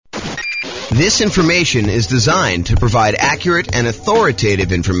This information is designed to provide accurate and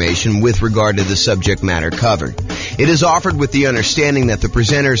authoritative information with regard to the subject matter covered. It is offered with the understanding that the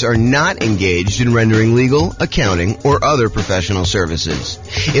presenters are not engaged in rendering legal, accounting, or other professional services.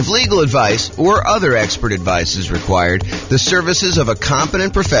 If legal advice or other expert advice is required, the services of a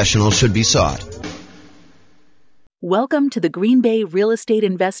competent professional should be sought. Welcome to the Green Bay Real Estate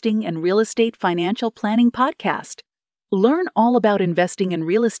Investing and Real Estate Financial Planning Podcast. Learn all about investing in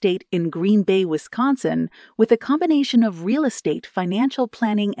real estate in Green Bay, Wisconsin, with a combination of real estate, financial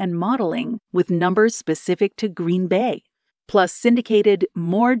planning, and modeling with numbers specific to Green Bay, plus syndicated,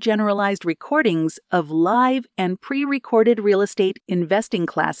 more generalized recordings of live and pre-recorded real estate investing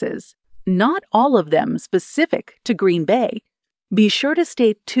classes, not all of them specific to Green Bay. Be sure to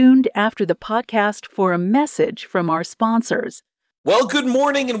stay tuned after the podcast for a message from our sponsors. Well, good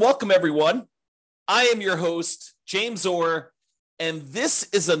morning and welcome, everyone. I am your host, James Orr, and this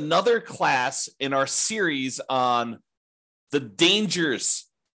is another class in our series on the dangers,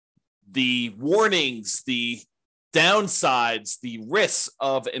 the warnings, the downsides, the risks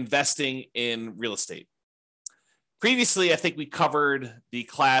of investing in real estate. Previously, I think we covered the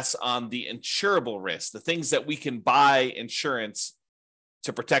class on the insurable risk, the things that we can buy insurance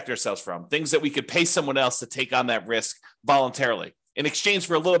to protect ourselves from, things that we could pay someone else to take on that risk voluntarily. In exchange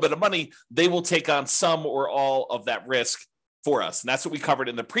for a little bit of money, they will take on some or all of that risk for us. And that's what we covered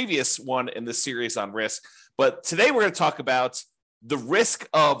in the previous one in this series on risk. But today we're going to talk about the risk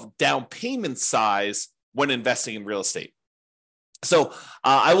of down payment size when investing in real estate. So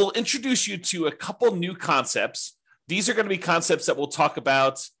I will introduce you to a couple new concepts. These are going to be concepts that we'll talk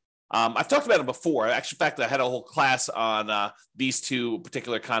about. I've talked about them before. Actually, in fact, I had a whole class on these two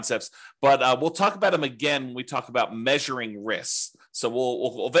particular concepts, but we'll talk about them again when we talk about measuring risks. So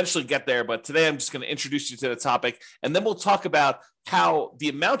we'll eventually get there, but today I'm just going to introduce you to the topic, and then we'll talk about how the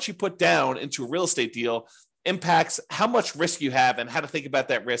amount you put down into a real estate deal impacts how much risk you have and how to think about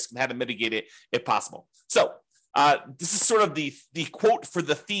that risk and how to mitigate it if possible. So this is sort of the quote for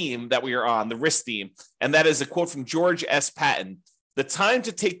the theme that we are on, the risk theme, and that is a quote from George S. Patton. The time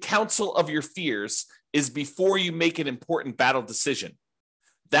to take counsel of your fears is before you make an important battle decision.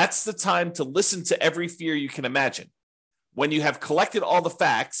 That's the time to listen to every fear you can imagine. When you have collected all the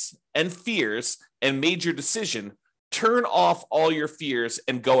facts and fears and made your decision, turn off all your fears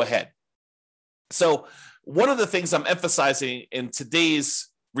and go ahead. So one of the things I'm emphasizing in today's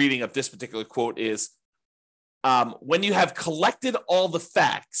reading of this particular quote is when you have collected all the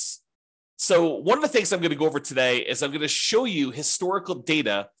facts. So one of the things I'm going to go over today is I'm going to show you historical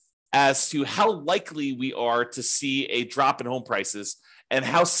data as to how likely we are to see a drop in home prices and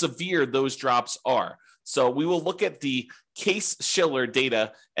how severe those drops are. So we will look at the Case-Shiller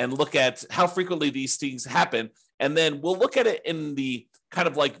data and look at how frequently these things happen. And then we'll look at it in the kind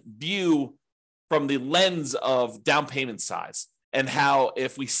of like view from the lens of down payment size and how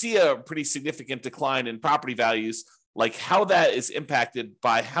if we see a pretty significant decline in property values, like how that is impacted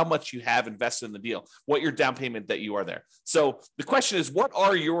by how much you have invested in the deal, what your down payment that you are there. So the question is, what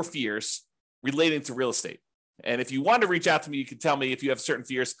are your fears relating to real estate? And if you want to reach out to me, you can tell me if you have certain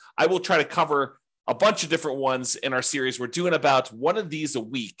fears. I will try to cover a bunch of different ones in our series. We're doing about one of these a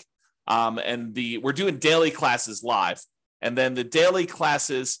week. We're doing daily classes live. And then the daily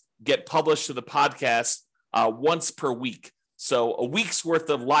classes get published to the podcast once per week. So a week's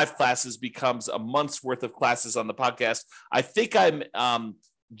worth of live classes becomes a month's worth of classes on the podcast. I think I'm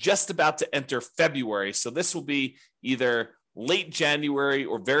just about to enter February. So this will be either late January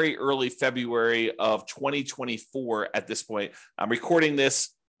or very early February of 2024 at this point. I'm recording this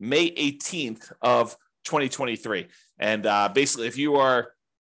May 18th of 2023. And basically, if you are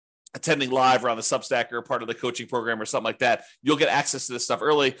attending live or on the Substack or part of the coaching program or something like that, you'll get access to this stuff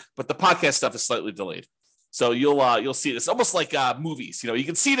early, but the podcast stuff is slightly delayed. So you'll see this almost like movies. You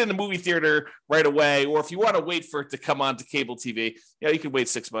can see it in the movie theater right away, or if you want to wait for it to come on to cable TV, you can wait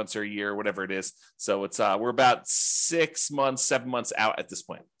 6 months or a year or whatever it is. So it's we're about 6 months, 7 months out at this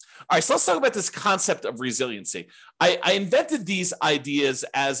point. All right, so let's talk about this concept of resiliency. I invented these ideas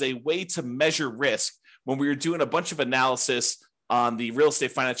as a way to measure risk when we were doing a bunch of analysis on the real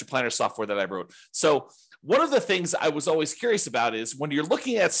estate financial planner software that I wrote. So one of the things I was always curious about is when you're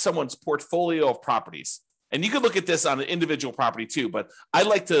looking at someone's portfolio of properties. And you can look at this on an individual property too, but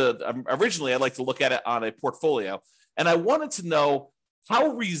originally I'd like to look at it on a portfolio. And I wanted to know how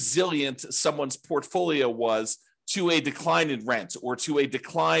resilient someone's portfolio was to a decline in rent or to a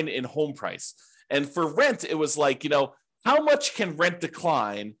decline in home price. And for rent, it was like, how much can rent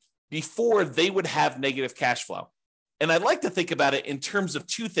decline before they would have negative cash flow? And I'd like to think about it in terms of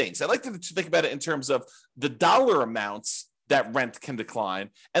two things. I'd like to think about it in terms of the dollar amounts that rent can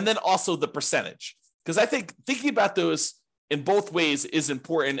decline, and then also the percentage. Because I think thinking about those in both ways is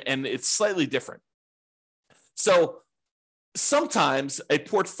important, and it's slightly different. So sometimes a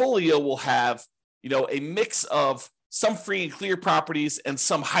portfolio will have, a mix of some free and clear properties and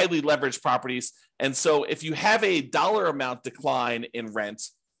some highly leveraged properties. And so if you have a dollar amount decline in rent,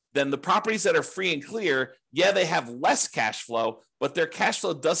 then the properties that are free and clear, they have less cash flow, but their cash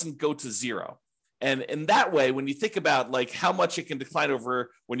flow doesn't go to zero. And in that way, when you think about like how much it can decline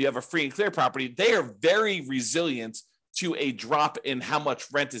over when you have a free and clear property, they are very resilient to a drop in how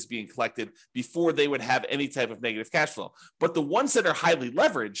much rent is being collected before they would have any type of negative cash flow. But the ones that are highly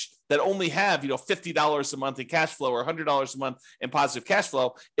leveraged, that only have $50 a month in cash flow or $100 a month in positive cash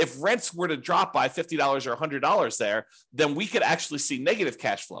flow, if rents were to drop by $50 or $100 there, then we could actually see negative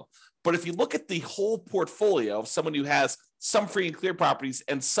cash flow. But if you look at the whole portfolio of someone who has some free and clear properties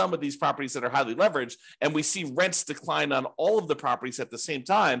and some of these properties that are highly leveraged, and we see rents decline on all of the properties at the same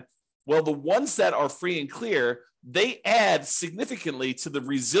time, well, the ones that are free and clear, they add significantly to the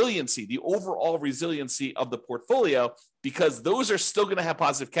resiliency, the overall resiliency of the portfolio, because those are still going to have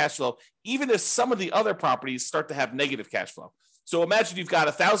positive cash flow, even if some of the other properties start to have negative cash flow. So imagine you've got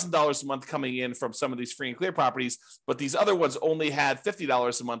 $1,000 a month coming in from some of these free and clear properties, but these other ones only had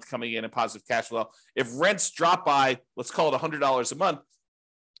 $50 a month coming in positive cash flow. If rents drop by, let's call it $100 a month,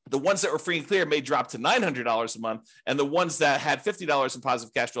 the ones that were free and clear may drop to $900 a month, and the ones that had $50 in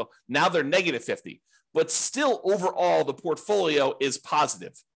positive cash flow, now they're negative 50. But still, overall, the portfolio is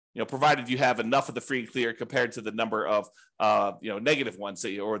positive, provided you have enough of the free and clear compared to the number of negative ones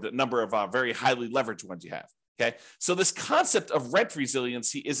or the number of very highly leveraged ones you have. Okay, so this concept of rent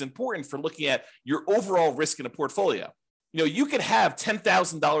resiliency is important for looking at your overall risk in a portfolio. You could have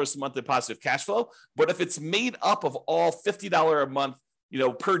 $10,000 a month in positive cash flow, but if it's made up of all $50 a month,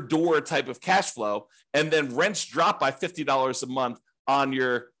 per door type of cash flow, and then rents drop by $50 a month on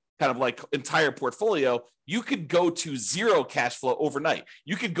your kind of like entire portfolio, you could go to zero cash flow overnight.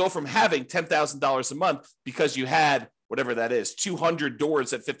 You could go from having $10,000 a month because you had whatever that is, 200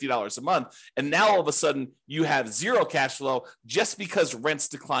 doors at $50 a month. And now all of a sudden you have zero cash flow just because rents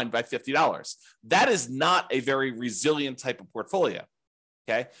declined by $50. That is not a very resilient type of portfolio.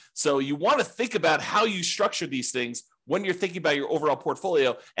 Okay. So you want to think about how you structure these things when you're thinking about your overall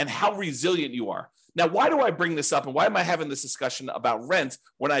portfolio and how resilient you are. Now, why do I bring this up and why am I having this discussion about rent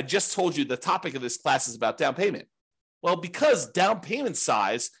when I just told you the topic of this class is about down payment? Well, because down payment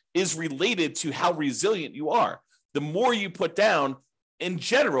size is related to how resilient you are. The more you put down, in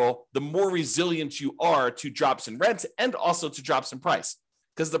general, the more resilient you are to drops in rent and also to drops in price.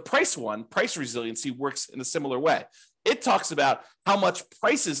 Because the price resiliency works in a similar way. It talks about how much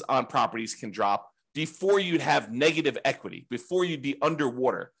prices on properties can drop before you'd have negative equity, before you'd be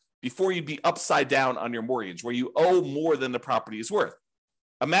underwater, before you'd be upside down on your mortgage, where you owe more than the property is worth.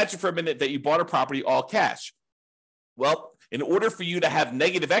 Imagine for a minute that you bought a property all cash. Well, in order for you to have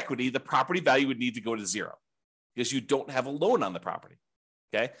negative equity, the property value would need to go to zero because you don't have a loan on the property.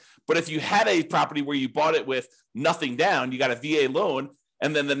 Okay. But if you had a property where you bought it with nothing down, you got a VA loan,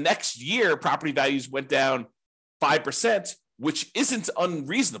 and then the next year property values went down 5%, which isn't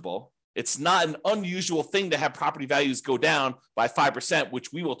unreasonable. It's not an unusual thing to have property values go down by 5%,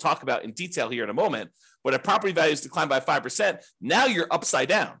 which we will talk about in detail here in a moment. But if property values decline by 5%, now you're upside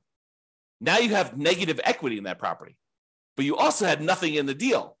down. Now you have negative equity in that property, but you also had nothing in the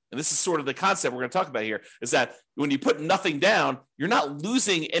deal. And this is sort of the concept we're going to talk about here, is that when you put nothing down, you're not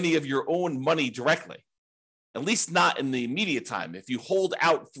losing any of your own money directly, at least not in the immediate time. If you hold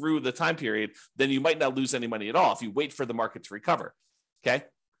out through the time period, then you might not lose any money at all if you wait for the market to recover. Okay.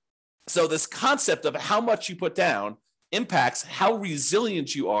 So this concept of how much you put down impacts how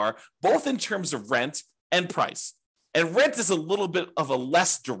resilient you are, both in terms of rent and price. And rent is a little bit of a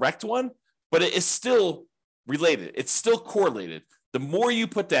less direct one, but it is still related. It's still correlated. The more you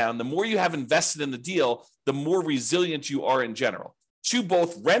put down, the more you have invested in the deal, the more resilient you are in general. To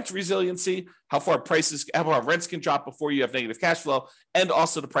both rent resiliency, how far rents can drop before you have negative cash flow, and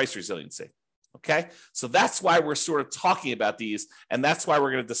also the price resiliency. Okay, so that's why we're sort of talking about these, and that's why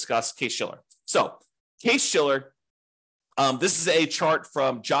we're going to discuss Case-Shiller. So Case-Shiller, this is a chart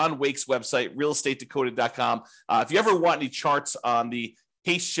from John Wake's website, realestateDecoded.com. If you ever want any charts on the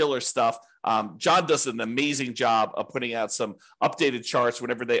Case-Shiller stuff. John does an amazing job of putting out some updated charts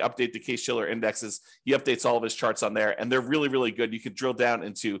whenever they update the Case-Shiller indexes. He updates all of his charts on there, and they're really, really good. You can drill down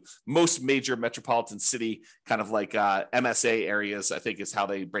into most major metropolitan city, kind of like MSA areas, I think is how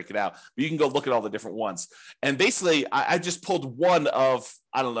they break it out. But you can go look at all the different ones. And basically, I just pulled one of,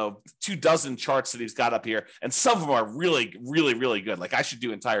 24 charts that he's got up here. And some of them are really, really, really good. Like I should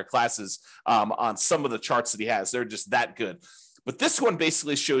do entire classes on some of the charts that he has. They're just that good. But this one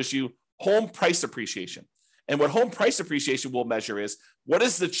basically shows you home price appreciation. And what home price appreciation will measure is what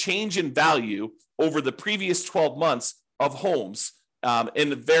is the change in value over the previous 12 months of homes in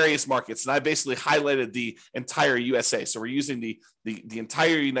the various markets. And I basically highlighted the entire USA. So we're using the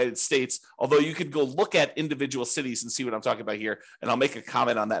entire United States, although you could go look at individual cities and see what I'm talking about here. And I'll make a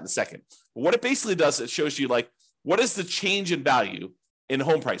comment on that in a second. But what it basically does, it shows you like, what is the change in value in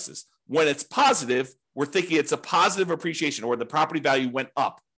home prices? When it's positive, we're thinking it's a positive appreciation or the property value went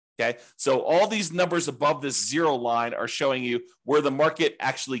up. Okay. So all these numbers above this zero line are showing you where the market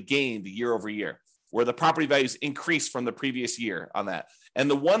actually gained year over year, where the property values increased from the previous year on that. And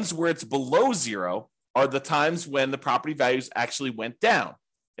the ones where it's below zero are the times when the property values actually went down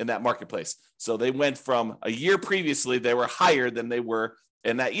in that marketplace. So they went from a year previously, they were higher than they were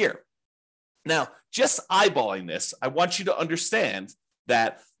in that year. Now, just eyeballing this, I want you to understand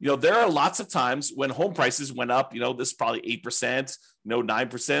that, there are lots of times when home prices went up, this is probably 8%, 9%,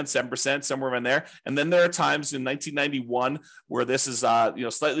 7%, somewhere in there. And then there are times in 1991 where this is,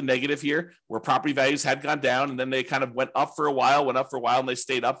 slightly negative here, where property values had gone down and then they kind of went up for a while, and they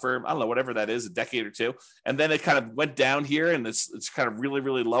stayed up for, whatever that is, a decade or two. And then it kind of went down here and it's kind of really,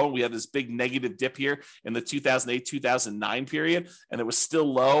 really low. We had this big negative dip here in the 2008, 2009 period. And it was still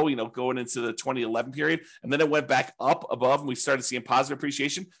low, going into the 2011 period. And then it went back up above and we started seeing positive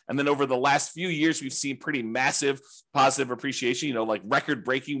appreciation. And then over the last few years, we've seen pretty massive positive appreciation, like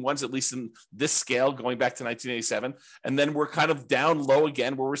record-breaking ones, at least in this scale, going back to 1987. And then we're kind of down low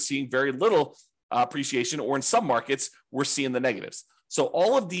again, where we're seeing very little appreciation, or in some markets, we're seeing the negatives. So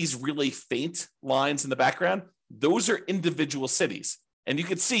all of these really faint lines in the background, those are individual cities. And you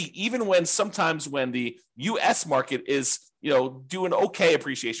can see even when sometimes when the U.S. market is, doing okay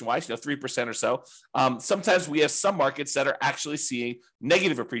appreciation-wise, 3% or so, sometimes we have some markets that are actually seeing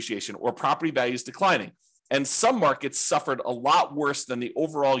negative appreciation or property values declining. And some markets suffered a lot worse than the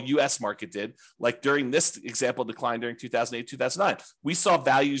overall U.S. market did. Like during this example decline during 2008, 2009, we saw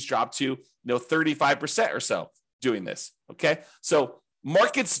values drop to 35% or so doing this. Okay, so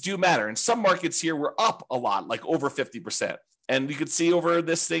markets do matter, and some markets here were up a lot, like over 50%. And you could see over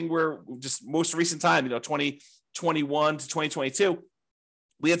this thing where just most recent time, 2021 to 2022,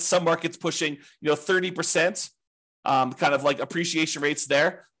 we had some markets pushing 30%. Kind of like appreciation rates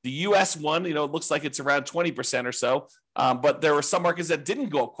there. The U.S. one, it looks like it's around 20% or so, but there were some markets that didn't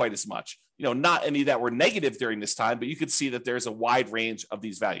go up quite as much. Not any that were negative during this time, but you could see that there's a wide range of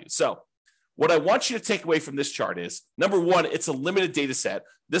these values. So what I want you to take away from this chart is, number one, it's a limited data set.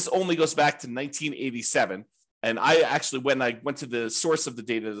 This only goes back to 1987. And I actually, when I went to the source of the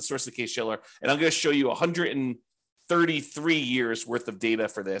data, the source of Case-Shiller, and I'm going to show you 133 years worth of data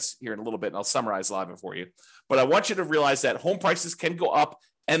for this here in a little bit, and I'll summarize a lot of it for you. But I want you to realize that home prices can go up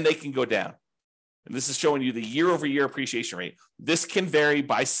and they can go down. And this is showing you the year-over-year appreciation rate. This can vary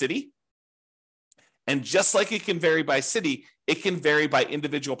by city. And just like it can vary by city, it can vary by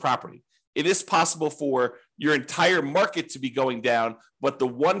individual property. It is possible for your entire market to be going down, but the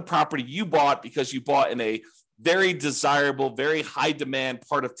one property you bought because you bought in a very desirable, very high demand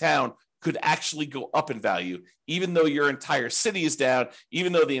part of town could actually go up in value, even though your entire city is down,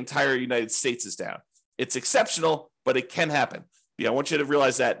 even though the entire United States is down. It's exceptional, but it can happen. I want you to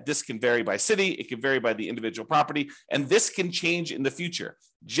realize that this can vary by city, it can vary by the individual property, and this can change in the future.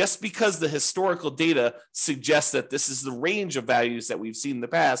 Just because the historical data suggests that this is the range of values that we've seen in the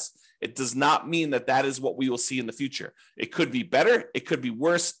past, it does not mean that that is what we will see in the future. It could be better, it could be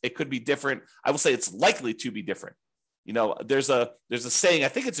worse, it could be different. I will say it's likely to be different. There's a saying, I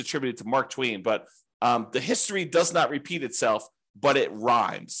think it's attributed to Mark Twain, but the history does not repeat itself, but it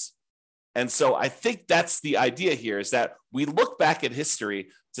rhymes. And so I think that's the idea here, is that we look back at history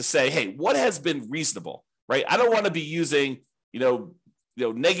to say, hey, what has been reasonable, right? I don't want to be using,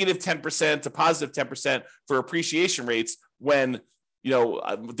 negative 10% to positive 10% for appreciation rates when,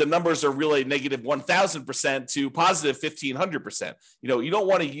 the numbers are really negative 1,000% to positive 1,500%. You don't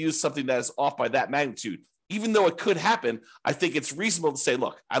want to use something that is off by that magnitude. Even though it could happen, I think it's reasonable to say,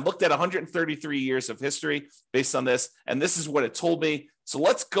 look, I looked at 133 years of history based on this, and this is what it told me. So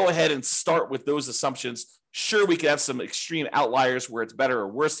let's go ahead and start with those assumptions. Sure, we could have some extreme outliers where it's better or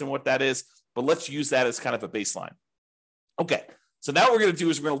worse than what that is, but let's use that as kind of a baseline. Okay, So now what we're going to do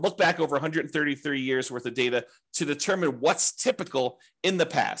is we're going to look back over 133 years worth of data to determine what's typical in the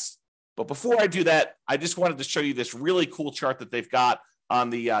past. But before I do that, I just wanted to show you this really cool chart that they've got on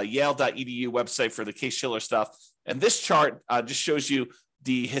the Yale.edu website for the Case-Shiller stuff. And this chart just shows you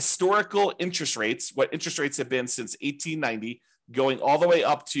the historical interest rates, what interest rates have been since 1890, going all the way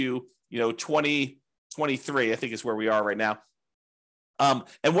up to 2023, I think is where we are right now. And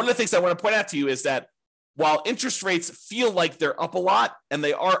one of the things I want to point out to you is that while interest rates feel like they're up a lot, and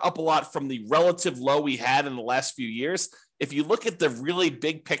they are up a lot from the relative low we had in the last few years, if you look at the really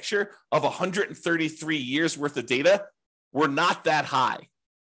big picture of 133 years worth of data, we're not that high.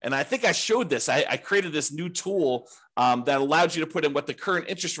 And I think I showed this. I created this new tool that allowed you to put in what the current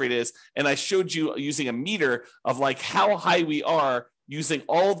interest rate is. And I showed you using a meter of like how high we are using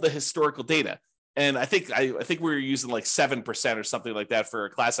all of the historical data. And I think we were using like 7% or something like that for a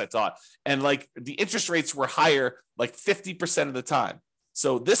class I taught. And like the interest rates were higher like 50% of the time.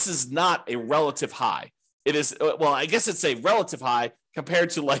 So this is not a relative high. It is, well, I guess it's a relative high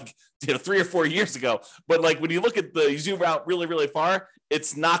compared to like 3 or 4 years ago. But like when you look at you zoom out really, really far,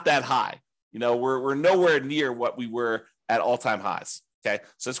 it's not that high. We're nowhere near what we were at all-time highs. Okay.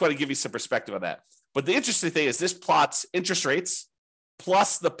 So I just want to give you some perspective on that. But the interesting thing is this plots interest rates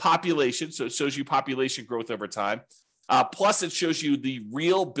plus the population. So it shows you population growth over time. Plus it shows you the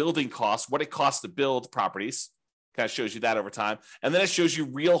real building costs, what it costs to build properties. Kind of shows you that over time. And then it shows you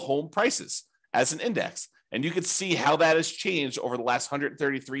real home prices as an index. And you can see how that has changed over the last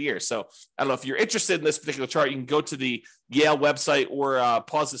 133 years. So I don't know if you're interested in this particular chart, you can go to the Yale website or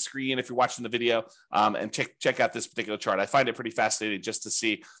pause the screen if you're watching the video and check out this particular chart. I find it pretty fascinating just to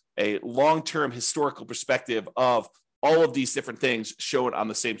see a long-term historical perspective of all of these different things shown on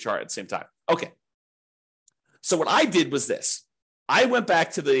the same chart at the same time. Okay. So what I did was this. I went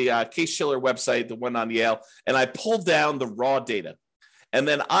back to the Case-Shiller website, the one on Yale, and I pulled down the raw data. And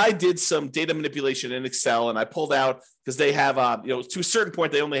then I did some data manipulation in Excel, and I pulled out, because they have, to a certain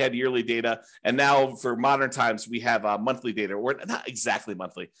point, they only had yearly data. And now for modern times, we have monthly data, or not exactly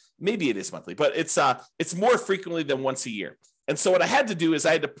monthly. Maybe it is monthly, but it's more frequently than once a year. And so what I had to do is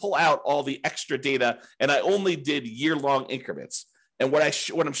I had to pull out all the extra data, and I only did year-long increments. And what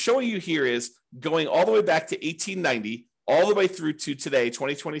I'm showing you here is going all the way back to 1890, all the way through to today,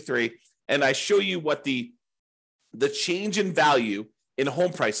 2023, and I show you what the change in value in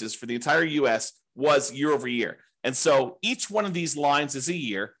home prices for the entire U.S. was year over year. And so each one of these lines is a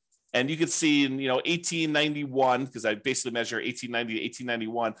year. And you can see in 1891, because I basically measure 1890 to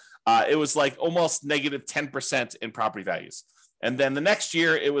 1891, it was like almost negative 10% in property values. And then the next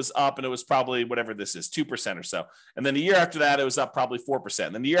year it was up, and it was probably whatever this is, 2% or so. And then the year after that, it was up probably 4%.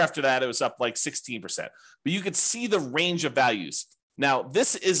 And then the year after that, it was up like 16%. But you could see the range of values. Now,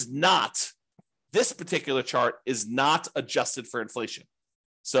 this particular chart is not adjusted for inflation.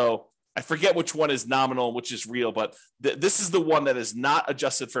 So I forget which one is nominal and which is real, but this is the one that is not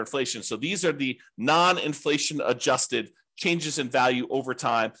adjusted for inflation. So these are the non-inflation adjusted changes in value over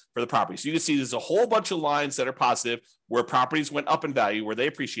time for the property. So you can see there's a whole bunch of lines that are positive where properties went up in value, where they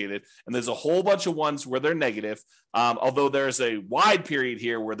appreciated, and there's a whole bunch of ones where they're negative, although there's a wide period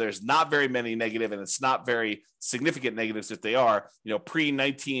here where there's not very many negative, and it's not very significant negatives if they are.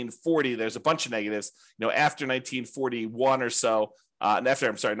 Pre-1940, there's a bunch of negatives. After 1941 or so, and after,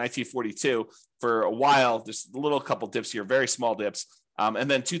 1942, for a while, there's a little couple dips here, very small dips.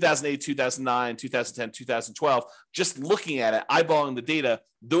 And then 2008, 2009, 2010, 2012, just looking at it, eyeballing the data,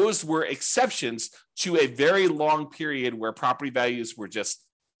 those were exceptions to a very long period where property values were just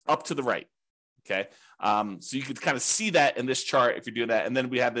up to the right. Okay. So you could kind of see that in this chart if you're doing that. And then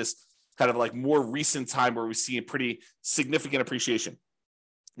we have this kind of like more recent time where we see a pretty significant appreciation.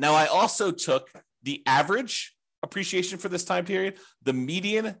 Now, I also took the average appreciation for this time period, the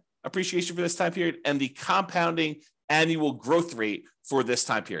median appreciation for this time period, and the compounding annual growth rate for this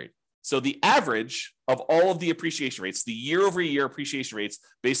time period. So the average of all of the appreciation rates, the year over year appreciation rates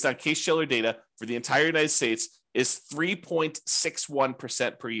based on Case-Shiller data for the entire United States is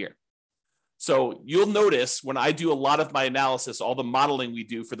 3.61% per year. So you'll notice when I do a lot of my analysis, all the modeling we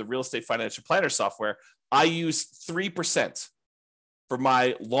do for the real estate financial planner software, I use 3% for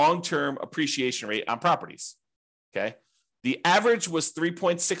my long-term appreciation rate on properties. Okay. The average was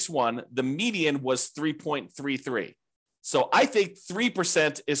 3.61. The median was 3.33. So I think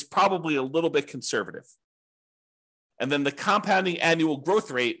 3% is probably a little bit conservative. And then the compounding annual growth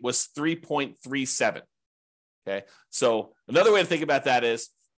rate was 3.37. Okay. So another way to think about that is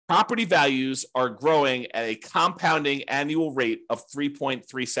property values are growing at a compounding annual rate of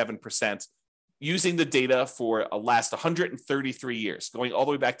 3.37% using the data for the last 133 years, going all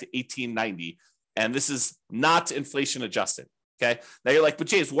the way back to 1890. And this is not inflation adjusted. Okay. Now you're like, but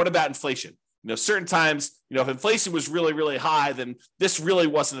James, what about inflation? Certain times, if inflation was really, really high, then this really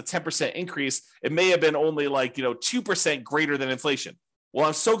wasn't a 10% increase. It may have been only 2% greater than inflation. Well,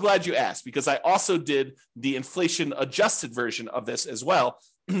 I'm so glad you asked, because I also did the inflation adjusted version of this as well.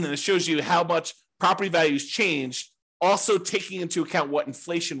 And it shows you how much property values changed, also taking into account what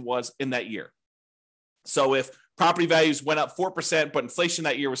inflation was in that year. So if property values went up 4%, but inflation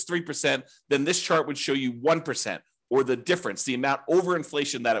that year was 3%, then this chart would show you 1%, or the difference, the amount over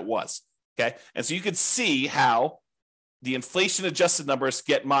inflation that it was. Okay. And so you could see how the inflation adjusted numbers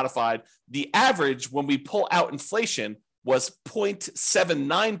get modified. The average when we pull out inflation was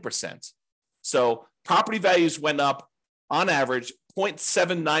 0.79%. So property values went up on average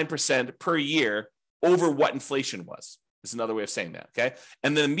 0.79% per year over what inflation was. Is another way of saying that. Okay.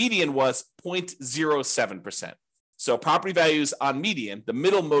 And the median was 0.07%. So property values on median, the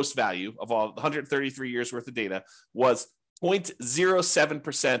middlemost value of all 133 years worth of data, was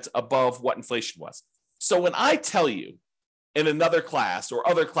 0.07% above what inflation was. So when I tell you in another class or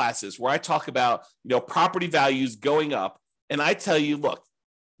other classes where I talk about, property values going up, and I tell you, look,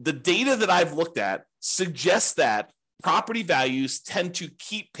 the data that I've looked at suggests that property values tend to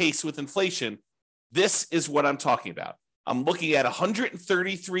keep pace with inflation, this is what I'm talking about. I'm looking at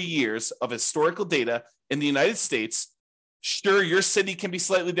 133 years of historical data in the United States. Sure, your city can be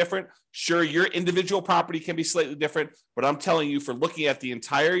slightly different. Sure, your individual property can be slightly different. But I'm telling you, for looking at the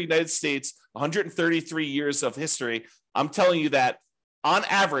entire United States, 133 years of history, I'm telling you that on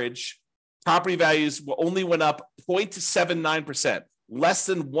average, property values only went up 0.79%, less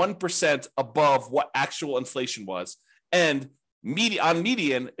than 1% above what actual inflation was. And on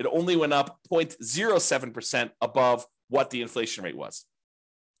median, it only went up 0.07% above what the inflation rate was.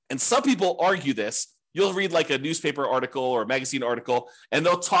 And some people argue this. You'll read a newspaper article or a magazine article, and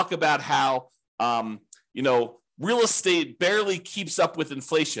they'll talk about how, real estate barely keeps up with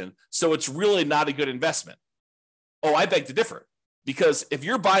inflation, so it's really not a good investment. Oh, I beg to differ, because if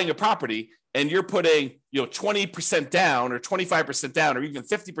you're buying a property and you're putting, 20% down or 25% down or even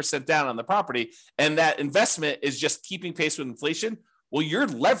 50% down on the property, and that investment is just keeping pace with inflation, well, you're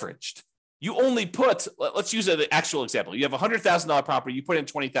leveraged. You only put, let's use an actual example. You have a $100,000 property, you put in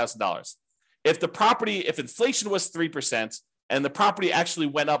 $20,000. If inflation was 3% and the property actually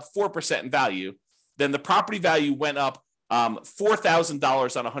went up 4% in value, then the property value went up $4,000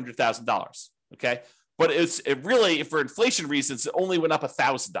 on $100,000. Okay. But it really, for inflation reasons, it only went up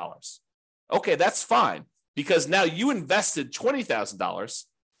 $1,000. Okay. That's fine, because now you invested $20,000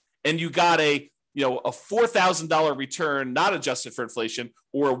 and you got a $4,000 return, not adjusted for inflation,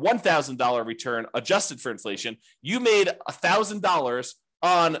 or a $1,000 return adjusted for inflation. You made $1,000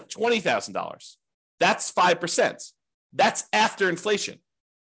 on $20,000. That's 5%. That's after inflation.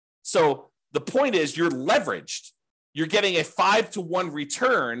 So the point is, you're leveraged. You're getting a 5-to-1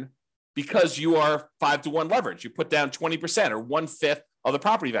 return because you are 5-to-1 leverage. You put down 20% or 1/5 of the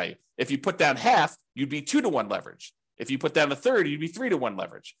property value. If you put down half, you'd be 2-to-1 leverage. If you put down a third, you'd be 3-to-1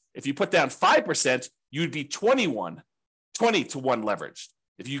 leverage. If you put down 5%, you'd be 20-to-1 leveraged.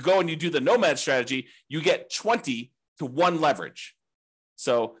 If you go and you do the nomad strategy, you get 20-to-1 leverage.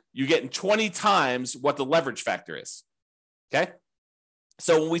 So you're getting 20 times what the leverage factor is. Okay.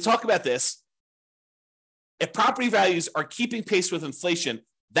 So when we talk about this, if property values are keeping pace with inflation,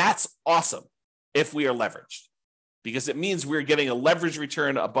 that's awesome if we are leveraged, because it means we're getting a leverage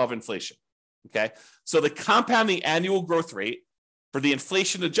return above inflation. Okay. So the compounding annual growth rate for the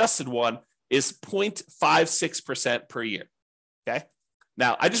inflation adjusted one is 0.56% per year. Okay.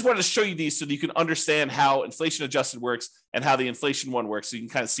 Now, I just wanted to show you these so that you can understand how inflation adjusted works and how the inflation one works. So you can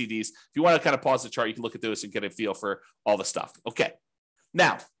kind of see these. If you want to kind of pause the chart, you can look at those and get a feel for all the stuff. Okay.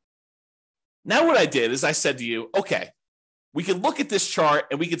 Now what I did is I said to you, okay, we can look at this chart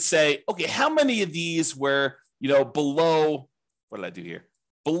and we could say, okay, how many of these were, below, what did I do here?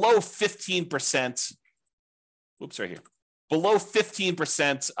 Below 15%. Whoops, right here. Below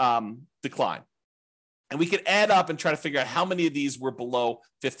 15% decline. And we could add up and try to figure out how many of these were below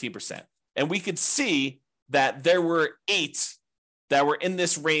 15%. And we could see that there were 8 that were in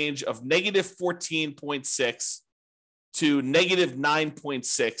this range of negative 14.6 to negative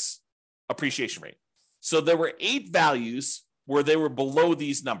 9.6 appreciation rate. So there were 8 values where they were below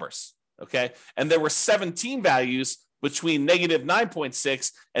these numbers. Okay. And there were 17 values between negative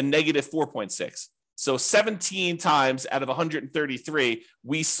 9.6 and negative 4.6. So 17 times out of 133,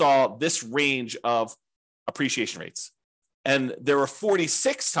 we saw this range of appreciation rates. And there were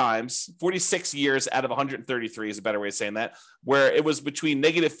 46 years out of 133 is a better way of saying that, where it was between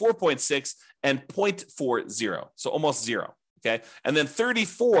negative 4.6 and 0.40. So almost zero. Okay. And then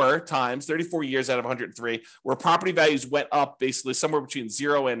 34 years out of 103, where property values went up basically somewhere between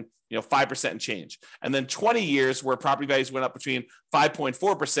 0 and 5% and change. And then 20 years where property values went up between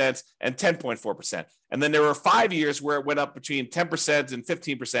 5.4% and 10.4%. And then there were 5 years where it went up between 10% and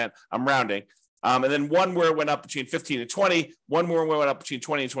 15%. I'm rounding. And then one where it went up between 15 and 20, one where it went up between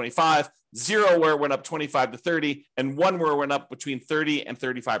 20 and 25, 0 where it went up 25 to 30, and one where it went up between 30 and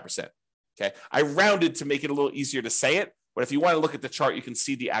 35%. Okay. I rounded to make it a little easier to say it, but if you want to look at the chart, you can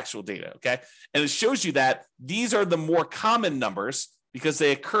see the actual data. Okay. And it shows you that these are the more common numbers because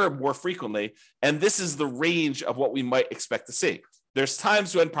they occur more frequently. And this is the range of what we might expect to see. There's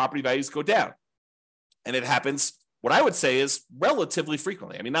times when property values go down, and it happens, what I would say is relatively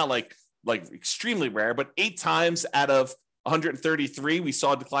frequently. I mean, not like extremely rare, but 8 times out of 133, we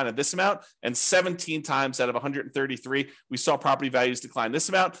saw a decline of this amount, and 17 times out of 133, we saw property values decline this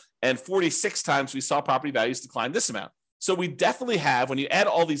amount, and 46 times we saw property values decline this amount. So we definitely have, when you add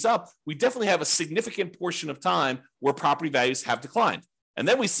all these up, we definitely have a significant portion of time where property values have declined. And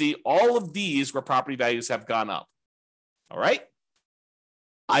then we see all of these where property values have gone up. All right.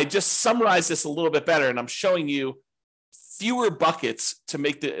 I just summarized this a little bit better, and I'm showing you fewer buckets to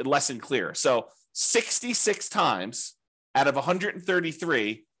make the lesson clear. So 66 times out of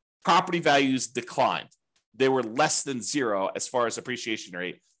 133, property values declined. They were less than 0 as far as appreciation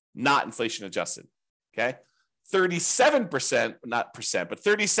rate, not inflation adjusted. Okay. 37%, not percent, but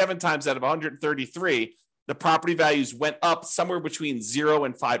 37 times out of 133, the property values went up somewhere between 0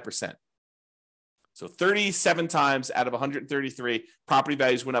 and 5%. So 37 times out of 133, property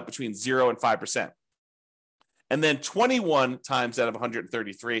values went up between 0 and 5%. And then 21 times out of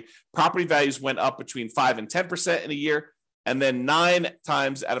 133, property values went up between 5 and 10% in a year. And then 9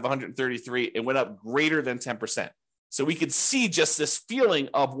 times out of 133, it went up greater than 10%. So we could see just this feeling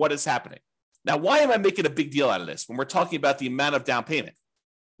of what is happening. Now, why am I making a big deal out of this when we're talking about the amount of down payment?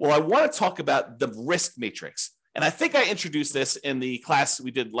 Well, I want to talk about the risk matrix. And I think I introduced this in the class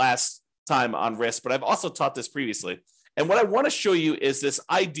we did last time on risk, but I've also taught this previously. And what I want to show you is this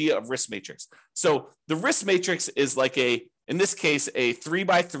idea of risk matrix. So the risk matrix is like in this case, a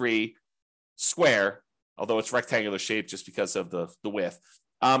 3x3 square, although it's rectangular shape just because of the width.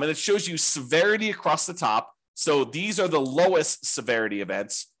 And it shows you severity across the top. So these are the lowest severity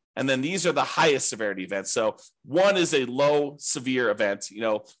events. And then these are the highest severity events. So 1 is a low severe event,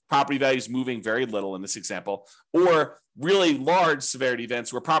 property values moving very little in this example, or really large severity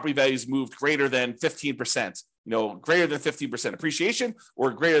events where property values moved greater than 15%, greater than 15% appreciation,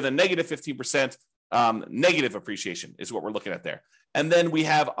 or greater than negative 15% negative appreciation is what we're looking at there. And then we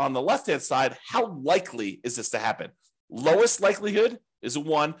have on the left-hand side, how likely is this to happen? Lowest likelihood is a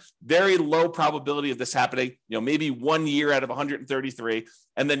 1, very low probability of this happening, maybe 1 year out of 133.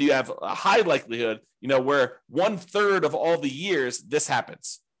 And then you have a high likelihood, where 1/3 of all the years this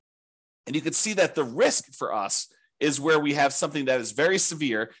happens. And you can see that the risk for us is where we have something that is very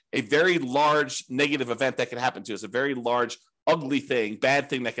severe, a very large negative event that can happen to us, a very large, ugly thing, bad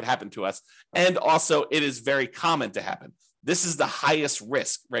thing that can happen to us. And also it is very common to happen. This is the highest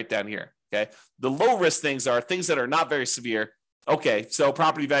risk right down here. Okay. The low risk things are things that are not very severe. Okay. So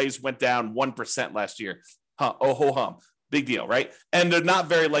property values went down 1% last year. Oh, ho hum. Big deal, right? And they're not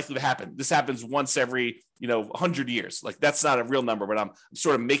very likely to happen. This happens once every, 100 years. Like that's not a real number, but I'm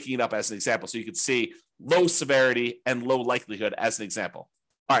sort of making it up as an example. So you can see low severity and low likelihood as an example.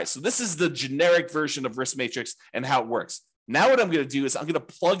 All right. So this is the generic version of risk matrix and how it works. Now what I'm going to do is I'm going to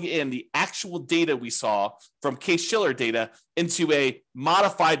plug in the actual data we saw from Case-Shiller data into a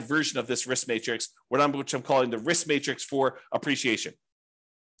modified version of this risk matrix, which I'm calling the risk matrix for appreciation.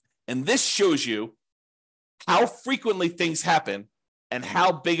 And this shows you how frequently things happen and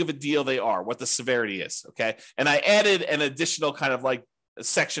how big of a deal they are, what the severity is, okay? And I added an additional kind of like a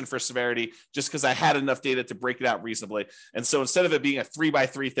section for severity just because I had enough data to break it out reasonably. And so instead of it being a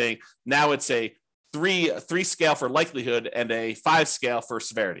 3x3 thing, now it's a three scale for likelihood and a 5 scale for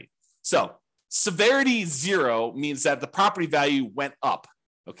severity. So severity 0 means that the property value went up,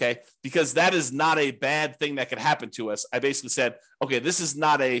 okay? Because that is not a bad thing that could happen to us. I basically said, okay, this is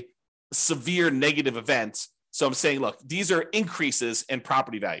not a severe negative event. So I'm saying, look, these are increases in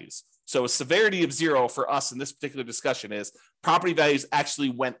property values. So a severity of 0 for us in this particular discussion is property values actually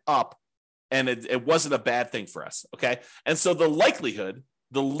went up and it wasn't a bad thing for us, okay? And so the likelihood,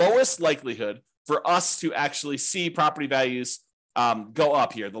 the lowest likelihood for us to actually see property values go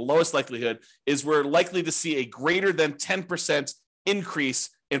up here, the lowest likelihood is we're likely to see a greater than 10% increase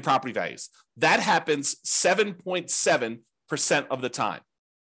in property values. That happens 7.7% of the time.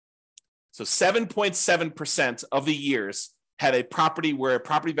 So 7.7% of the years had a property where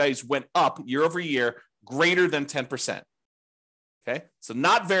property values went up year over year greater than 10%. Okay, so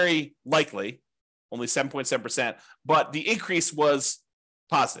not very likely, only 7.7%, but the increase was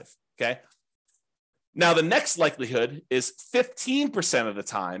positive. Okay, now the next likelihood is 15% of the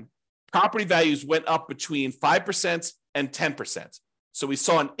time, property values went up between 5% and 10%. So we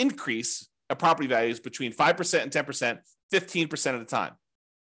saw an increase of property values between 5% and 10%, 15% of the time.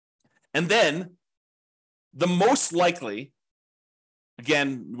 And then the most likely,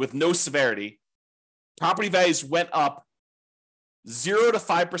 again, with no severity, property values went up 0 to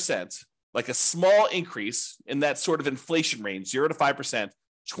 5%, like a small increase in that sort of inflation range, 0 to 5%,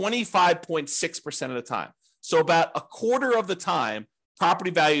 25.6% of the time. So about a quarter of the time,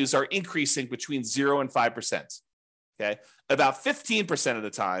 property values are increasing between 0 and 5%. Okay. About 15% of the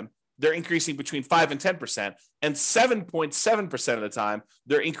time, they're increasing between 5 and 10%, and 7.7% of the time,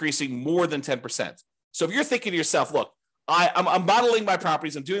 they're increasing more than 10%. So if you're thinking to yourself, look, I'm modeling my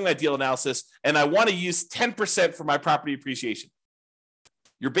properties, I'm doing my deal analysis, and I want to use 10% for my property appreciation.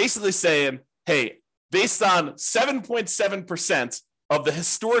 You're basically saying, hey, based on 7.7% of the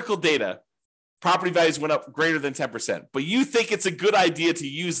historical data, property values went up greater than 10%. But you think it's a good idea to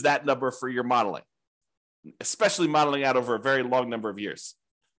use that number for your modeling, especially modeling out over a very long number of years.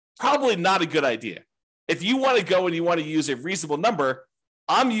 Probably not a good idea. If you want to go and you want to use a reasonable number,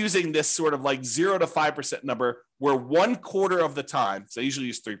 I'm using this sort of like 0 to 5% number where 1/4 of the time, so I usually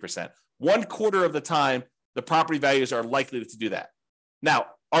use 3%, 1/4 of the time, the property values are likely to do that. Now,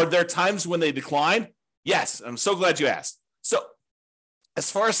 are there times when they decline? Yes, I'm so glad you asked. So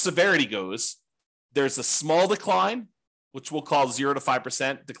as far as severity goes, there's a small decline, which we'll call 0 to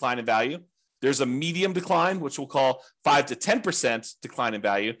 5% decline in value. There's a medium decline, which we'll call 5 to 10% decline in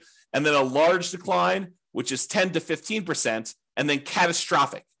value. And then a large decline, which is 10 to 15%, and then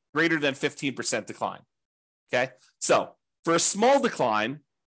catastrophic, greater than 15% decline. Okay. So for a small decline,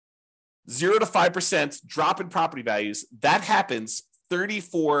 0 to 5% drop in property values, that happens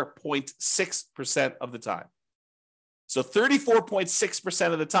 34.6% of the time. So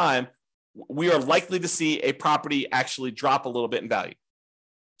 34.6% of the time, we are likely to see a property actually drop a little bit in value.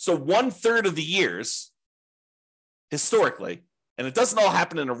 So 1/3 of the years, historically, and it doesn't all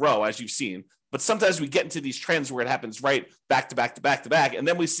happen in a row, as you've seen, but sometimes we get into these trends where it happens right back to back to back to back, and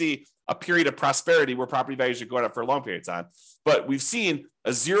then we see a period of prosperity where property values are going up for a long period of time. But we've seen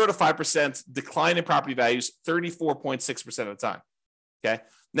a 0 to 5% decline in property values 34.6% of the time. Okay.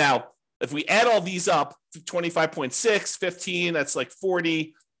 Now, if we add all these up, 25.6, 15, that's like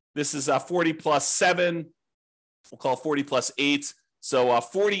 40. This is 40 plus 7. We'll call it 40 plus 8. So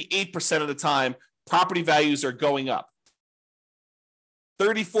 48% of the time, property values are going up.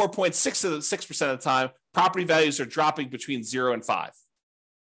 34.6% of the time, property values are dropping between 0 and 5.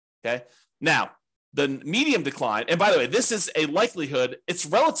 Okay. Now, the medium decline, and by the way, this is a likelihood, it's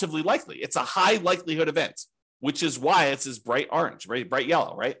relatively likely. It's a high likelihood event, which is why it's this bright orange, right? Bright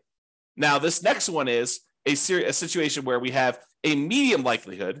yellow, right? Now, this next one is a situation where we have a medium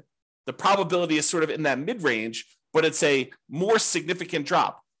likelihood. The probability is sort of in that mid-range, but it's a more significant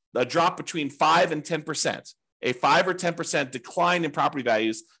drop, a drop between 5 and 10%. A 5 or 10% decline in property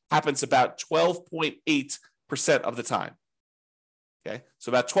values happens about 12.8% of the time. Okay, so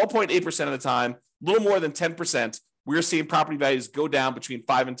about 12.8% of the time, a little more than 10%, we're seeing property values go down between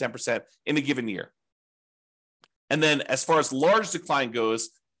 5 and 10% in a given year. And then as far as large decline goes,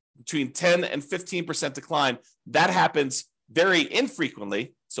 between 10 and 15% decline, that happens very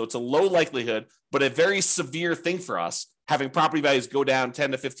infrequently. So it's a low likelihood, but a very severe thing for us, having property values go down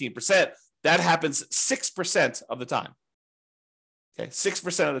 10 to 15%. That happens 6% of the time. Okay,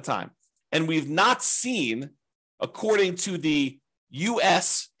 6% of the time. And we've not seen, according to the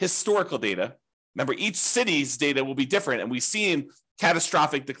US historical data, remember each city's data will be different, and we've seen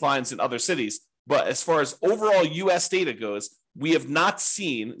catastrophic declines in other cities. But as far as overall US data goes, we have not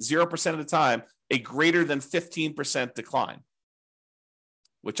seen 0% of the time a greater than 15% decline,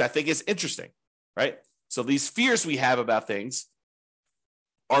 which I think is interesting, right? So these fears we have about things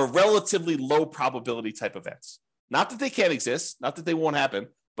are relatively low probability type events. Not that they can't exist, not that they won't happen,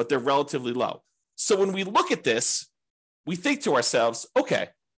 but they're relatively low. So when we look at this, we think to ourselves, okay,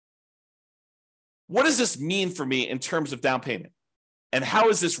 what does this mean for me in terms of down payment? And how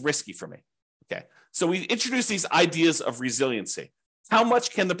is this risky for me? Okay, so we introduce these ideas of resiliency. How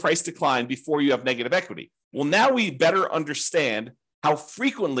much can the price decline before you have negative equity? Well, now we better understand how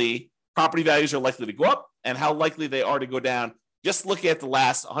frequently property values are likely to go up and how likely they are to go down. Just looking at the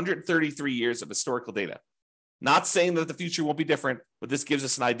last 133 years of historical data. Not saying that the future will be different, but this gives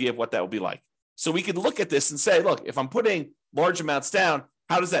us an idea of what that will be like. So we can look at this and say, look, if I'm putting large amounts down,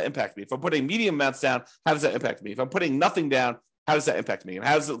 how does that impact me? If I'm putting medium amounts down, how does that impact me? If I'm putting nothing down, how does that impact me? And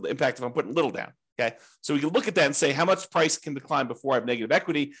how does it impact if I'm putting little down? Okay, so we can look at that and say, how much price can decline before I have negative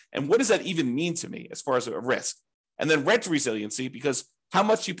equity? And what does that even mean to me as far as a risk? And then rent resiliency, because how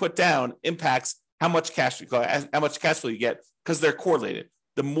much you put down impacts how much cash flow you get, because they're correlated.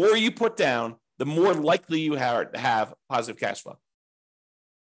 The more you put down, the more likely you are to have positive cash flow.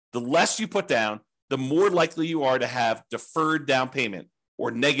 The less you put down, the more likely you are to have deferred down payment or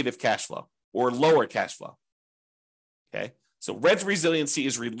negative cash flow or lower cash flow. Okay, so rent resiliency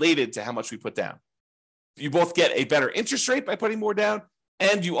is related to how much we put down. You both get a better interest rate by putting more down,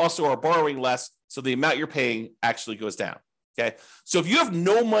 and you also are borrowing less, so the amount you're paying actually goes down. Okay, so if you have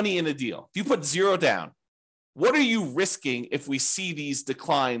no money in a deal, if you put zero down, what are you risking if we see these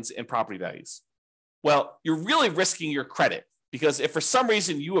declines in property values? Well, you're really risking your credit, because if for some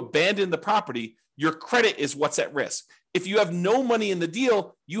reason you abandon the property, your credit is what's at risk. If you have no money in the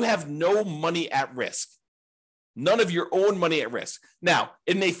deal, you have no money at risk. None of your own money at risk. Now,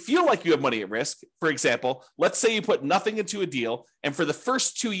 it may feel like you have money at risk. For example, let's say you put nothing into a deal, and for the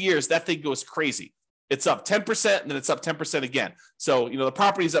first 2 years, that thing goes crazy. It's up 10%, and then it's up 10% again. So, the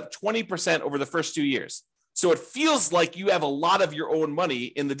property is up 20% over the first 2 years. So it feels like you have a lot of your own money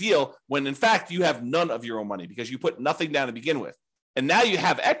in the deal, when in fact you have none of your own money because you put nothing down to begin with. And now you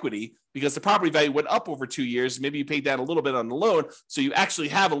have equity because the property value went up over 2 years. Maybe you paid down a little bit on the loan, so you actually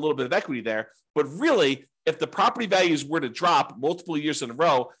have a little bit of equity there. But really, if the property values were to drop multiple years in a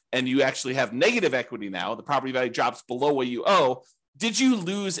row and you actually have negative equity now, the property value drops below what you owe, did you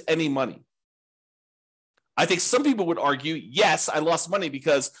lose any money? I think some people would argue, yes, I lost money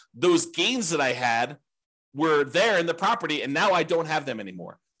because those gains that I had were there in the property and now I don't have them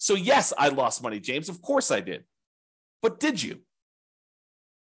anymore. So yes, I lost money, James. Of course I did. But did you?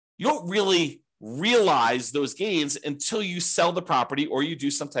 You don't really realize those gains until you sell the property or you do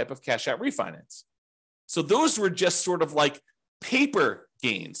some type of cash out refinance. So those were just sort of like paper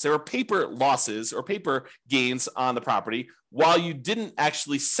gains. There were paper losses or paper gains on the property while you didn't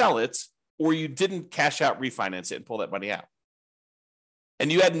actually sell it or you didn't cash out, refinance it, and pull that money out.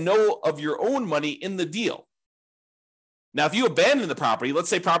 And you had no of your own money in the deal. Now, if you abandon the property, let's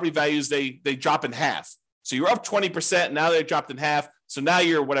say property values, they drop in half. So you're up 20%, now they dropped in half. So now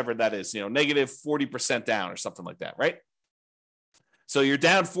you're whatever that is, negative 40% down or something like that, right? So you're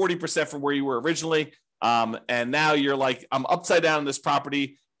down 40% from where you were originally. And now you're like, I'm upside down in this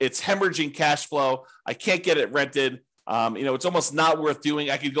property. It's hemorrhaging cash flow. I can't get it rented. It's almost not worth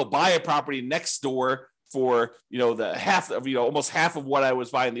doing. I could go buy a property next door for, the half of, almost half of what I was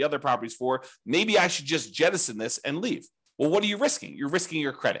buying the other properties for. Maybe I should just jettison this and leave. Well, what are you risking? You're risking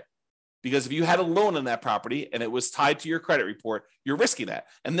your credit. Because if you had a loan on that property and it was tied to your credit report, you're risking that.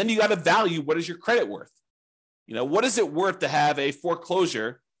 And then you got to value, what is your credit worth? What is it worth to have a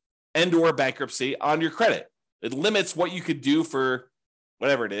foreclosure and or bankruptcy on your credit? It limits what you could do for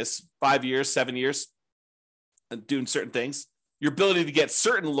whatever it is, 5 years, 7 years, and doing certain things. Your ability to get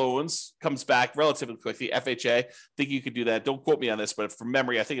certain loans comes back relatively quickly. FHA, I think you could do that. Don't quote me on this, but from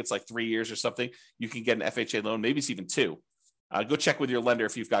memory, I think it's like 3 years or something. You can get an FHA loan. Maybe it's even 2. Go check with your lender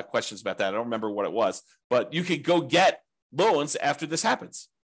if you've got questions about that. I don't remember what it was, but you could go get loans after this happens.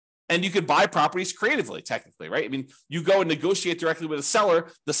 And you could buy properties creatively, technically, right? I mean, you go and negotiate directly with a seller.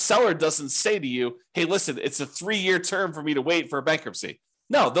 The seller doesn't say to you, hey, listen, it's a 3-year term for me to wait for a bankruptcy.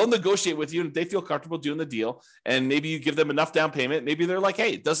 No, they'll negotiate with you and they feel comfortable doing the deal. And maybe you give them enough down payment. Maybe they're like,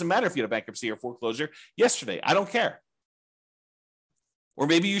 hey, it doesn't matter if you had a bankruptcy or foreclosure yesterday. I don't care. Or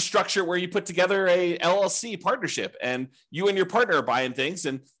maybe you structure where you put together a LLC partnership and you and your partner are buying things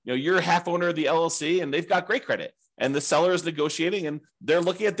and you're a half owner of the LLC and they've got great credit. And the seller is negotiating and they're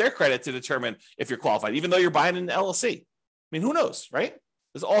looking at their credit to determine if you're qualified, even though you're buying an LLC. I mean, who knows, right?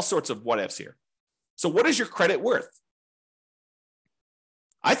 There's all sorts of what ifs here. So what is your credit worth?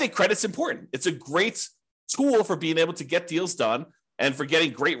 I think credit's important. It's a great tool for being able to get deals done and for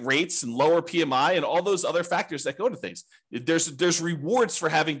getting great rates and lower PMI and all those other factors that go to things. There's rewards for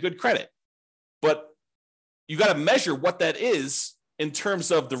having good credit, but you got to measure what that is in terms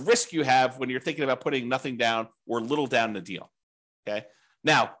of the risk you have when you're thinking about putting nothing down or little down in the deal. Okay.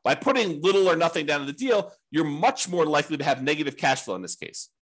 Now, by putting little or nothing down in the deal, you're much more likely to have negative cash flow in this case,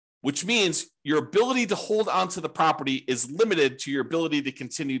 which means your ability to hold onto the property is limited to your ability to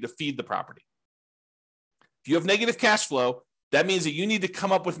continue to feed the property. If you have negative cash flow, that means that you need to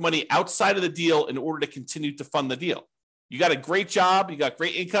come up with money outside of the deal in order to continue to fund the deal. You got a great job, you got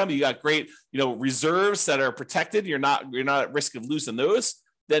great income, you got great, reserves that are protected. You're not at risk of losing those.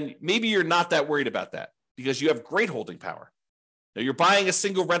 Then maybe you're not that worried about that because you have great holding power. Now you're buying a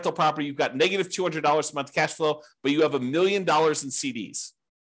single rental property. You've got negative $200 a month cash flow, but you have $1 million in CDs.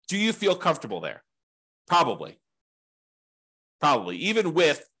 Do you feel comfortable there? Probably. Even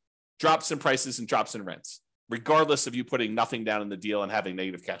with drops in prices and drops in rents, regardless of you putting nothing down in the deal and having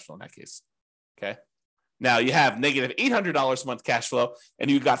negative cash flow in that case. Okay. Now you have negative $800 a month cash flow and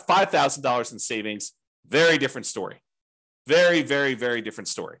you got $5,000 in savings. Very different story. Very, very, very different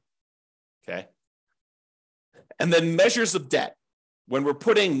story. Okay. And then measures of debt. When we're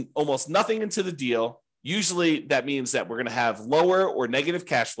putting almost nothing into the deal, usually that means that we're going to have lower or negative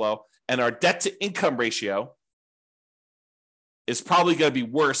cash flow, and our debt to income ratio is probably going to be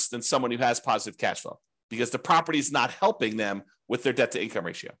worse than someone who has positive cash flow because the property is not helping them with their debt to income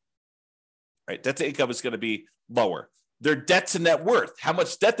ratio. Right? Debt to income is going to be lower. Their debt to net worth, how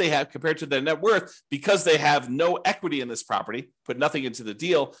much debt they have compared to their net worth, because they have no equity in this property, put nothing into the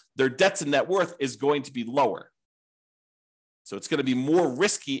deal, their debt to net worth is going to be lower. So it's going to be more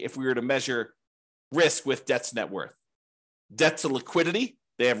risky if we were to measure risk with debt to net worth. Debt to liquidity,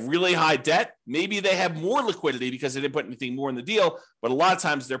 they have really high debt. Maybe they have more liquidity because they didn't put anything more in the deal, but a lot of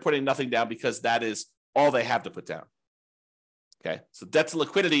times they're putting nothing down because that is all they have to put down. Okay, so debt to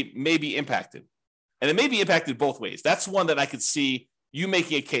liquidity may be impacted. And it may be impacted both ways. That's one that I could see you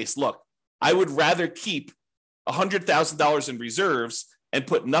making a case. Look, I would rather keep $100,000 in reserves and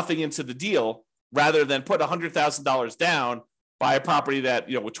put nothing into the deal rather than put $100,000 down, buy a property that,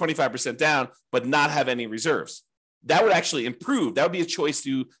 with 25% down, but not have any reserves. That would actually improve. That would be a choice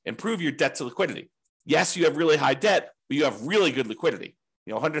to improve your debt to liquidity. Yes, you have really high debt, but you have really good liquidity,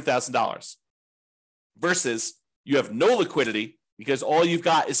 $100,000 versus you have no liquidity because all you've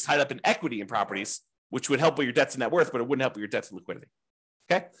got is tied up in equity in properties, which would help with your debt to net worth, but it wouldn't help with your debt to liquidity.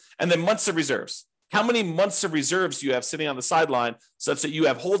 Okay. And then months of reserves. How many months of reserves do you have sitting on the sideline such that you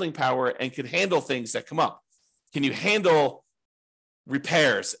have holding power and can handle things that come up? Can you handle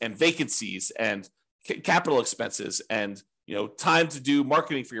repairs and vacancies and capital expenses and, time to do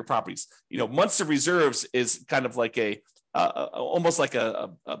marketing for your properties? Months of reserves is kind of like almost like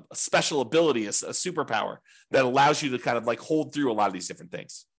a special ability, a superpower that allows you to kind of like hold through a lot of these different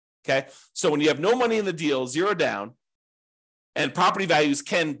things. Okay. So when you have no money in the deal, zero down, and property values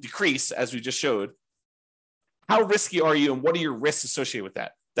can decrease, as we just showed, how risky are you and what are your risks associated with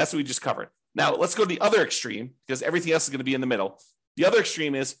that? That's what we just covered. Now let's go to the other extreme because everything else is going to be in the middle. The other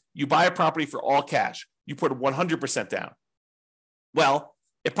extreme is you buy a property for all cash. You put 100% down. Well,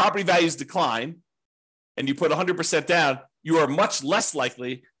 if property values decline and you put 100% down, you are much less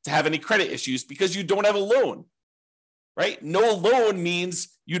likely to have any credit issues because you don't have a loan, right? No loan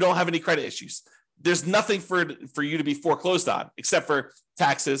means you don't have any credit issues. There's nothing for you to be foreclosed on except for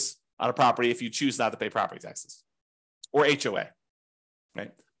taxes on a property if you choose not to pay property taxes or HOA,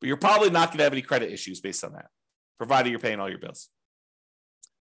 right? But you're probably not going to have any credit issues based on that, provided you're paying all your bills.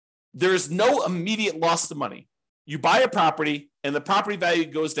 There is no immediate loss of money. You buy a property and the property value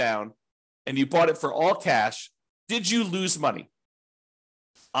goes down and you bought it for all cash. Did you lose money?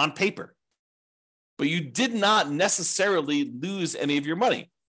 On paper. But you did not necessarily lose any of your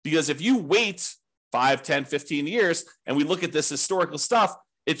money because if you wait 5, 10, 15 years and we look at this historical stuff,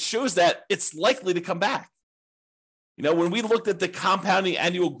 it shows that it's likely to come back. When we looked at the compounding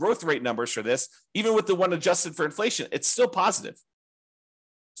annual growth rate numbers for this, even with the one adjusted for inflation, it's still positive.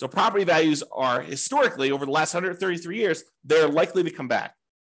 So property values are historically, over the last 133 years, they're likely to come back.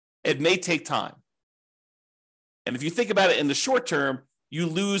 It may take time. And if you think about it in the short term, you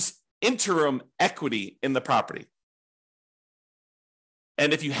lose interim equity in the property.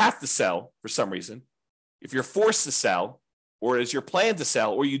 And if you have to sell for some reason, if you're forced to sell, or is your plan to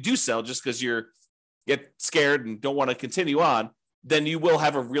sell, or you do sell just because you get scared and don't want to continue on, then you will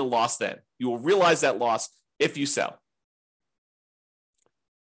have a real loss then. You will realize that loss if you sell.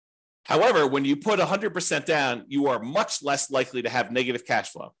 However, when you put 100% down, you are much less likely to have negative cash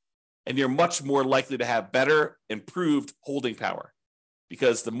flow. And you're much more likely to have better, improved holding power.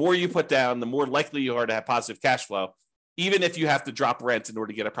 Because the more you put down, the more likely you are to have positive cash flow, even if you have to drop rent in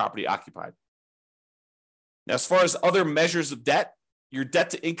order to get a property occupied. Now, as far as other measures of debt, your debt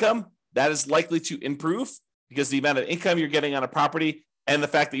to income, that is likely to improve because the amount of income you're getting on a property and the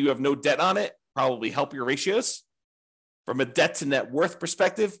fact that you have no debt on it probably help your ratios. From a debt to net worth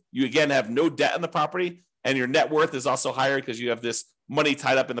perspective, you again have no debt on the property and your net worth is also higher because you have this money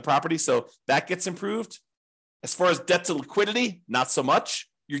tied up in the property. So that gets improved. As far as debt to liquidity, not so much.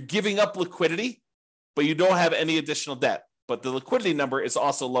 You're giving up liquidity, but you don't have any additional debt. But the liquidity number is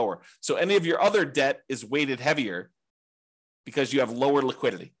also lower. So any of your other debt is weighted heavier because you have lower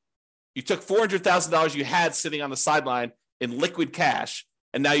liquidity. You took $400,000 you had sitting on the sideline in liquid cash,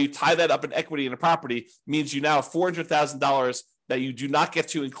 and now you tie that up in equity in a property, means you now have $400,000 that you do not get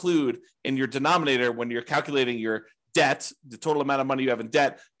to include in your denominator when you're calculating your debt, the total amount of money you have in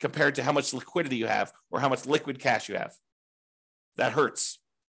debt, compared to how much liquidity you have or how much liquid cash you have. That hurts.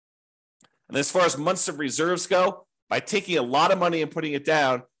 And as far as months of reserves go, by taking a lot of money and putting it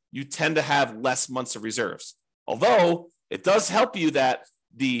down, you tend to have less months of reserves. Although it does help you that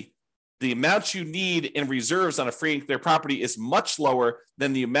the amount you need in reserves on a free and clear property is much lower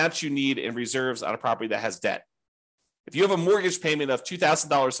than the amount you need in reserves on a property that has debt. If you have a mortgage payment of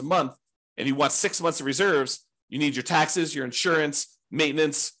 $2,000 a month and you want 6 months of reserves, you need your taxes, your insurance,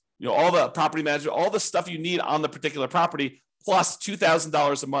 maintenance, all the property management, all the stuff you need on the particular property, plus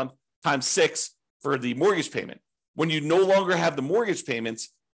 $2,000 a month times 6 for the mortgage payment. When you no longer have the mortgage payments,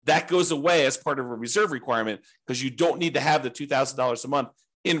 that goes away as part of a reserve requirement because you don't need to have the $2,000 a month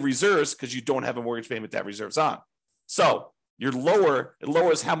in reserves because you don't have a mortgage payment to have reserves on. So it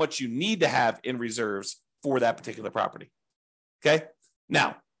lowers how much you need to have in reserves for that particular property. Okay.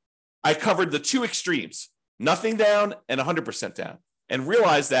 Now, I covered the two extremes, nothing down and 100% down, and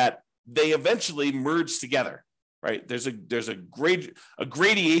realized that they eventually merge together, right? There's a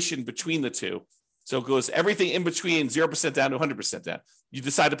gradation between the two. So it goes everything in between 0% down to 100% down. You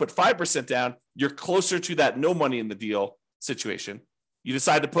decide to put 5% down, you're closer to that no money in the deal situation. You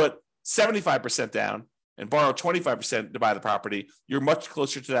decide to put 75% down and borrow 25% to buy the property, you're much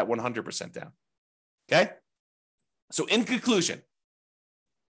closer to that 100% down. Okay? So in conclusion,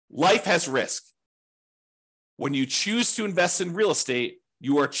 life has risk. When you choose to invest in real estate,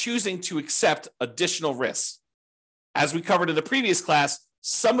 you are choosing to accept additional risks. As we covered in the previous class,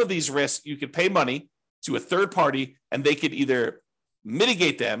 some of these risks you could pay money to a third party and they could either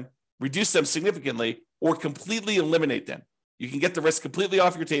mitigate them, reduce them significantly, or completely eliminate them. You can get the risk completely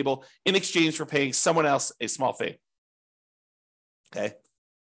off your table in exchange for paying someone else a small fee. Okay.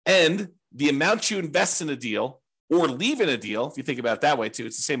 And the amount you invest in a deal or leave in a deal, if you think about it that way too,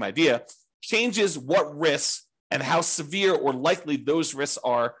 it's the same idea, changes what risks and how severe or likely those risks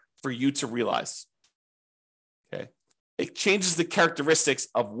are for you to realize. Okay. It changes the characteristics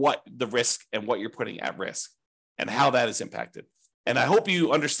of what the risk and what you're putting at risk and how that is impacted. And I hope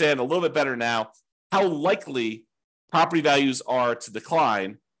you understand a little bit better now how likely property values are to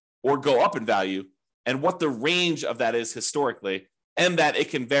decline or go up in value and what the range of that is historically, and that it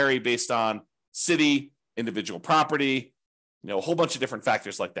can vary based on city, individual property, a whole bunch of different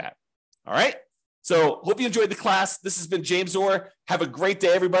factors like that. All right. So hope you enjoyed the class. This has been James Orr. Have a great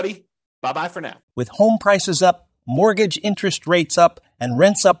day, everybody. Bye-bye for now. With home prices up, mortgage interest rates up, and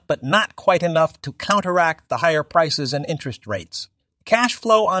rents up, but not quite enough to counteract the higher prices and interest rates, cash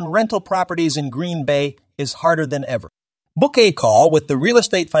flow on rental properties in Green Bay is harder than ever. Book a call with the Real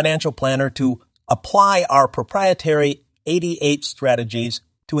Estate Financial Planner to apply our proprietary 88 strategies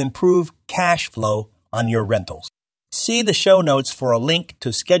to improve cash flow on your rentals. See the show notes for a link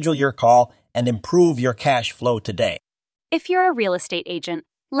to schedule your call and improve your cash flow today. If you're a real estate agent,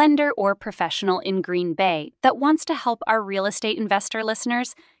 lender, or professional in Green Bay that wants to help our real estate investor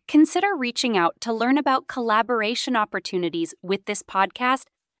listeners, consider reaching out to learn about collaboration opportunities with this podcast.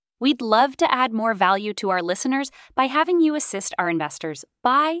 We'd love to add more value to our listeners by having you assist our investors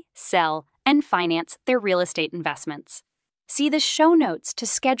buy, sell, and finance their real estate investments. See the show notes to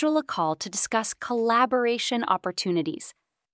schedule a call to discuss collaboration opportunities.